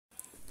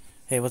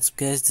Hey, what's up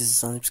guys, this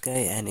is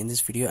Sky, and in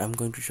this video I'm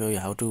going to show you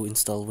how to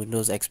install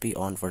Windows XP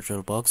on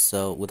Virtualbox.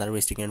 So without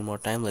wasting any more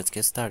time, let's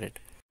get started.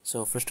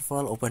 So first of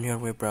all, open your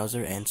web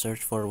browser and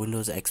search for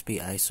Windows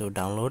XP ISO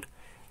download.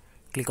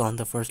 Click on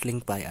the first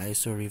link by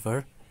ISO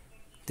River.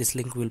 This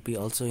link will be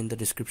also in the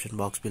description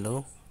box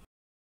below.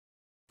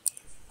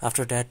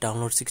 After that,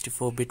 download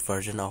 64-bit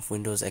version of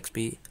Windows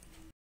XP.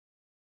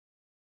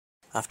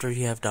 After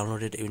you have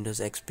downloaded Windows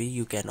XP,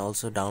 you can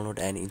also download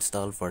and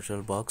install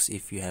Virtualbox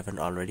if you haven't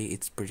already.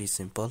 It's pretty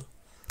simple.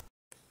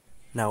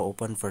 Now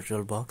open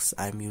Virtualbox.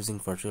 I'm using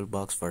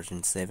Virtualbox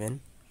version 7.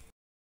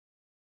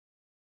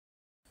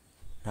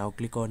 Now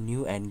click on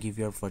new and give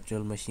your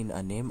virtual machine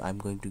a name. I'm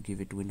going to give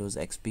it Windows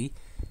XP.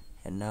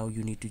 And now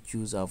you need to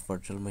choose a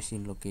virtual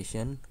machine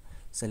location.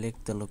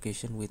 Select the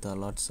location with a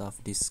lots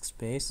of disk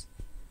space.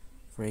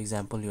 For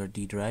example, your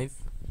D drive.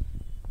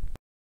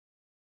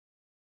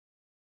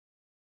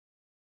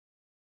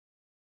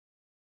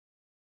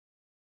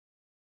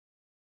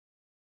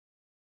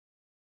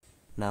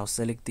 Now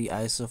select the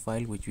ISO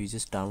file which we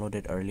just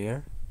downloaded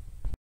earlier.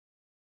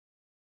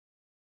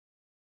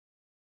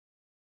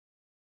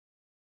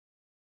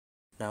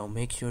 Now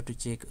make sure to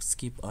check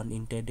skip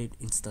unintended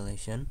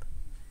installation.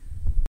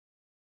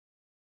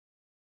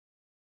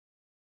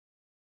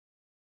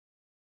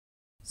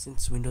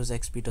 Since Windows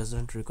XP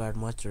doesn't require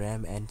much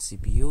RAM and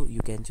CPU,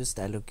 you can just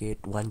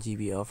allocate 1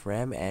 GB of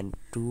RAM and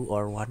 2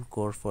 or 1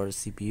 core for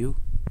CPU.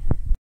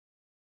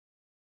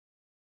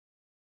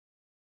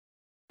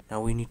 Now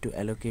we need to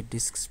allocate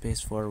disk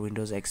space for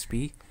Windows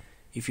XP.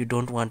 If you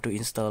don't want to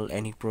install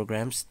any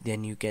programs,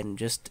 then you can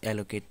just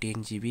allocate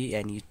 10 GB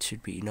and it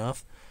should be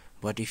enough.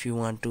 But if you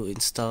want to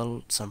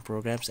install some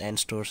programs and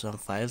store some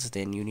files,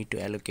 then you need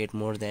to allocate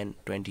more than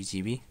 20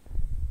 GB.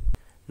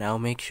 Now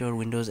make sure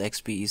Windows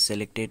XP is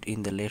selected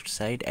in the left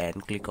side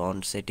and click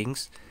on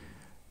settings.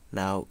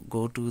 Now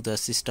go to the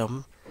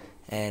system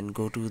and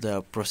go to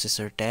the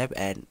processor tab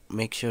and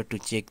make sure to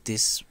check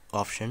this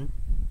option.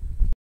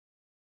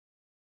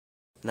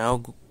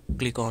 Now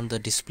click on the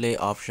display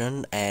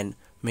option and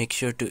make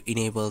sure to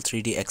enable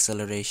 3D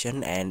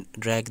acceleration and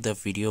drag the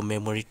video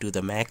memory to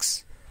the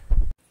max.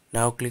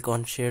 Now click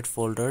on shared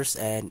folders,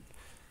 and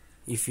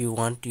if you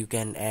want you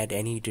can add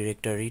any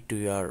directory to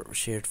your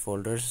shared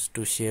folders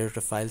to share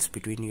the files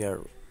between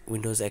your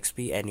Windows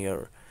XP and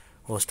your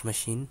host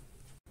machine.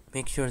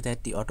 Make sure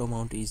that the auto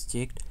mount is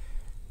checked,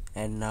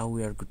 and now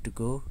we are good to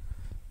go.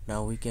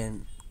 Now we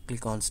can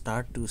click on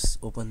start to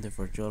open the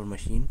virtual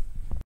machine.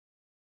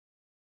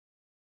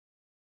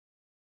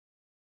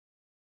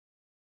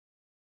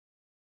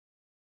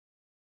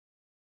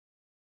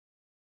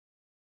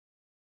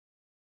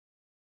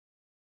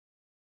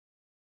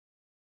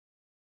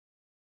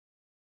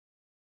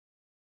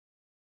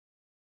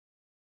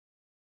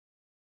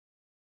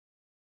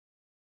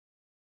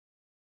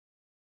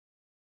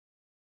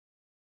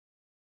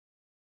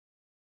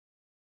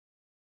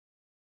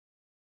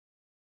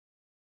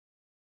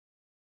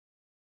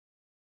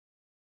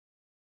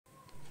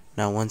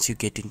 Now once you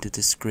get into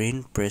the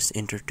screen, press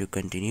enter to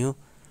continue.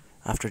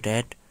 After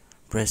that,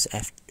 press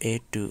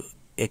F8 to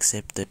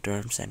accept the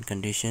terms and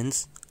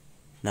conditions.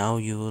 Now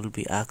you will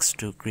be asked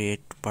to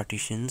create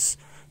partitions.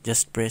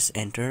 Just press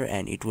enter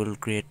and it will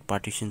create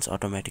partitions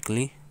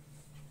automatically.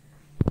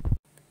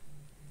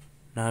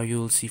 Now you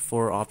will see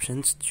 4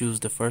 options. Choose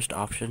the first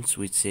option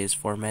which says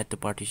format the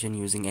partition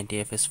using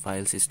NTFS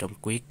file system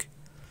quick.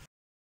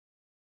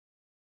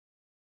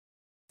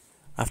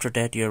 After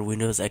that, your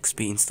Windows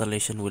XP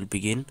installation will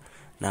begin.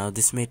 Now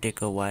this may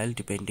take a while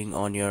depending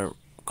on your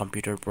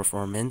computer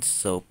performance,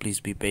 so please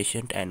be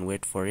patient and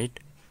wait for it.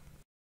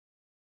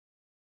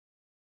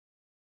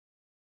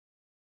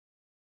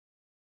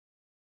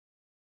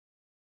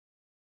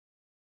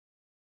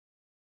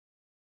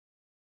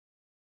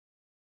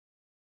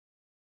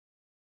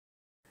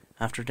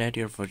 After that,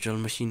 your virtual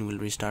machine will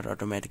restart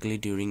automatically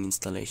during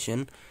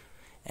installation,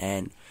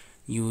 and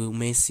you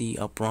may see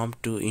a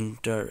prompt to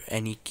enter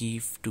any key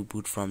to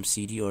boot from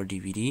CD or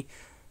DVD.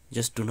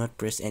 Just do not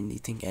press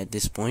anything at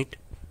this point.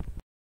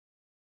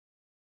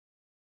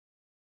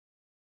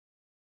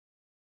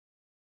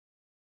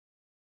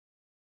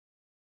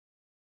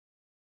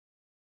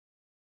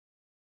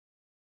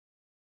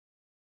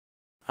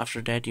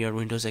 After that, your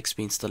Windows XP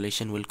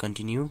installation will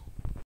continue.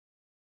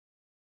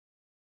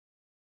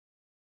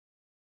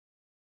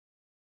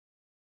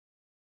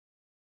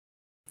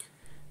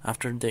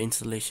 After the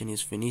installation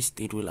is finished,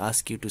 it will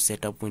ask you to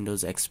set up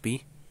Windows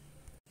XP.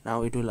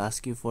 Now it will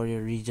ask you for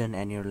your region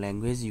and your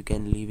language. You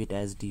can leave it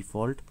as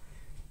default,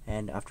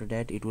 and after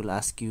that it will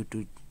ask you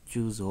to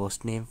choose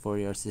host name for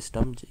your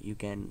system. You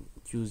can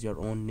choose your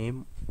own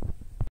name.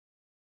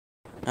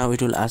 Now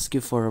it will ask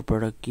you for a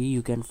product key.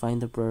 You can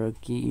find the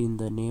product key in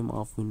the name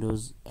of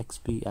Windows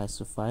XP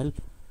ISO file,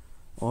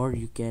 or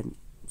you can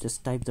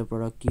just type the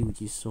product key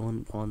which is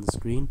shown on the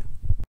screen.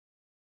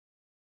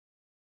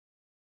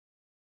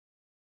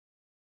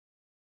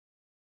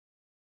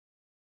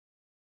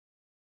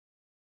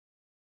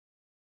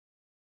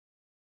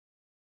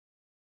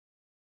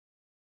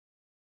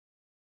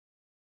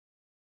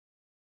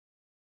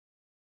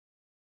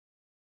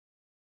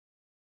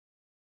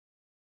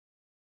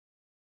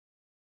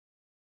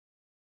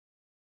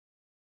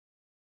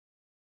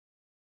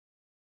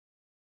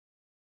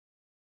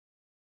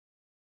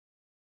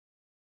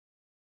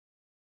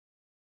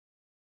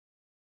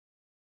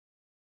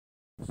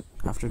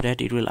 After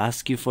that, it will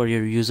ask you for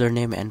your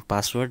username and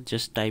password.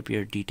 Just type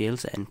your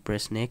details and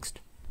press next.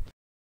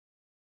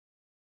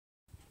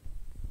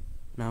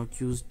 Now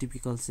choose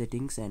typical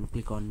settings and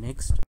click on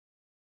next.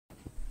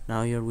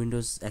 Now your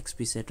Windows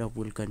XP setup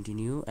will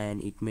continue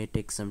and it may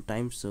take some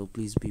time, so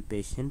please be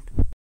patient.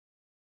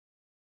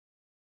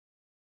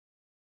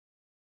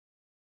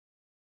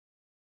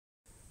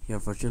 Your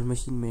virtual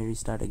machine may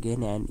restart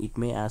again and it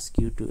may ask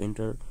you to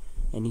enter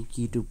any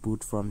key to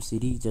boot from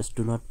CD. Just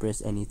do not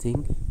press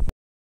anything.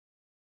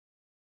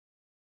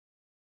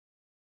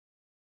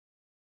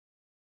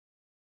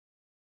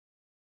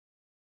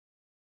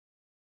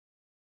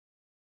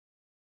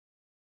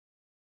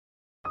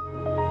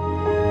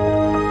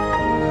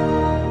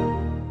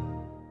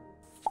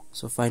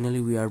 So finally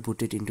we are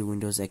booted into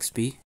Windows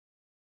XP.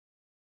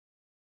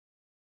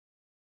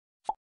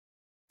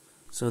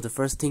 So the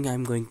first thing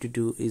I'm going to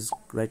do is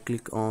right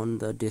click on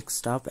the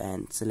desktop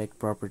and select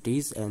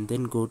properties, and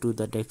then go to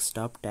the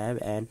desktop tab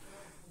and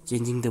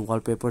changing the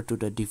wallpaper to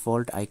the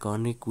default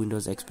iconic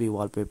Windows XP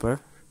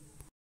wallpaper.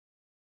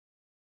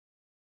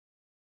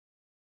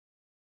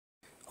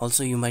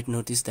 Also, you might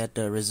notice that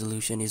the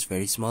resolution is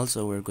very small,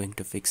 so we're going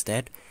to fix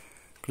that.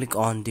 Click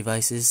on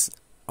devices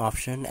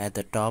option at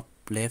the top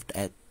left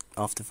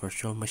of the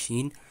virtual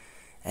machine,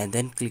 and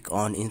then click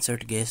on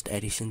insert guest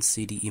edition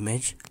CD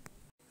image.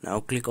 Now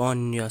click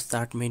on your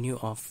start menu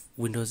of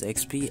Windows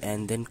XP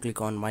and then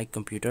click on my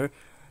computer.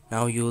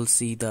 Now you will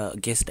see the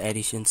guest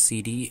edition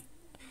CD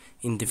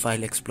in the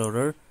file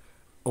explorer.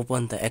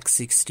 Open the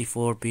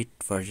x64-bit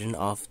version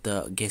of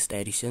the guest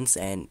editions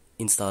and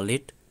install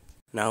it.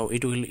 Now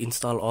it will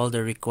install all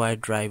the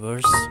required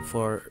drivers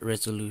for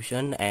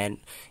resolution, and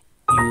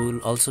you will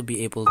also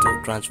be able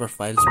to transfer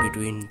files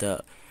between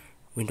the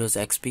Windows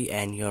XP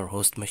and your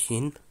host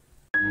machine.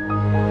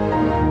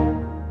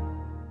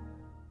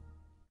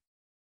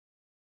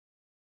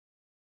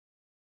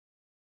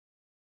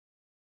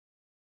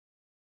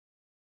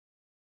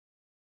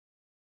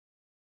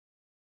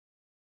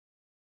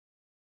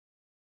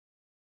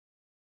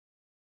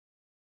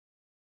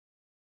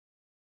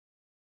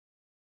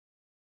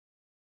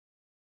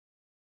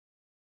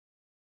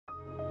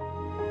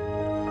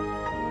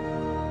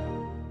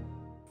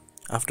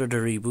 After the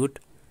reboot,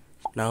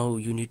 now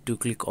you need to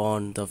click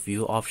on the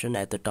view option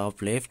at the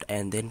top left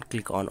and then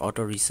click on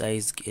auto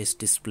resize guest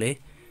display.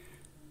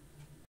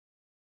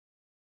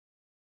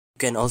 You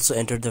can also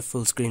enter the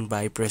full screen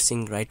by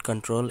pressing right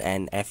control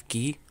and F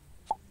key.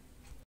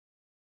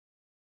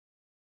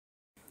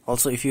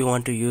 Also, if you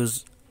want to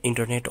use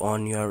internet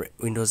on your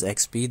Windows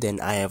XP, then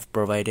I have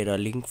provided a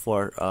link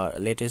for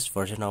latest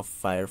version of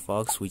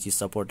Firefox which is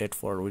supported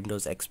for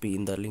Windows XP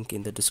in the link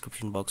in the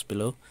description box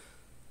below.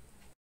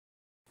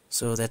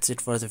 So that's it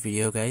for the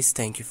video, guys.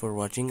 Thank you for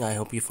watching. I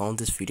hope you found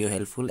this video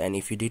helpful, and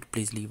if you did,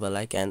 please leave a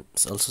like and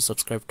also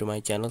subscribe to my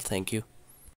channel. Thank you.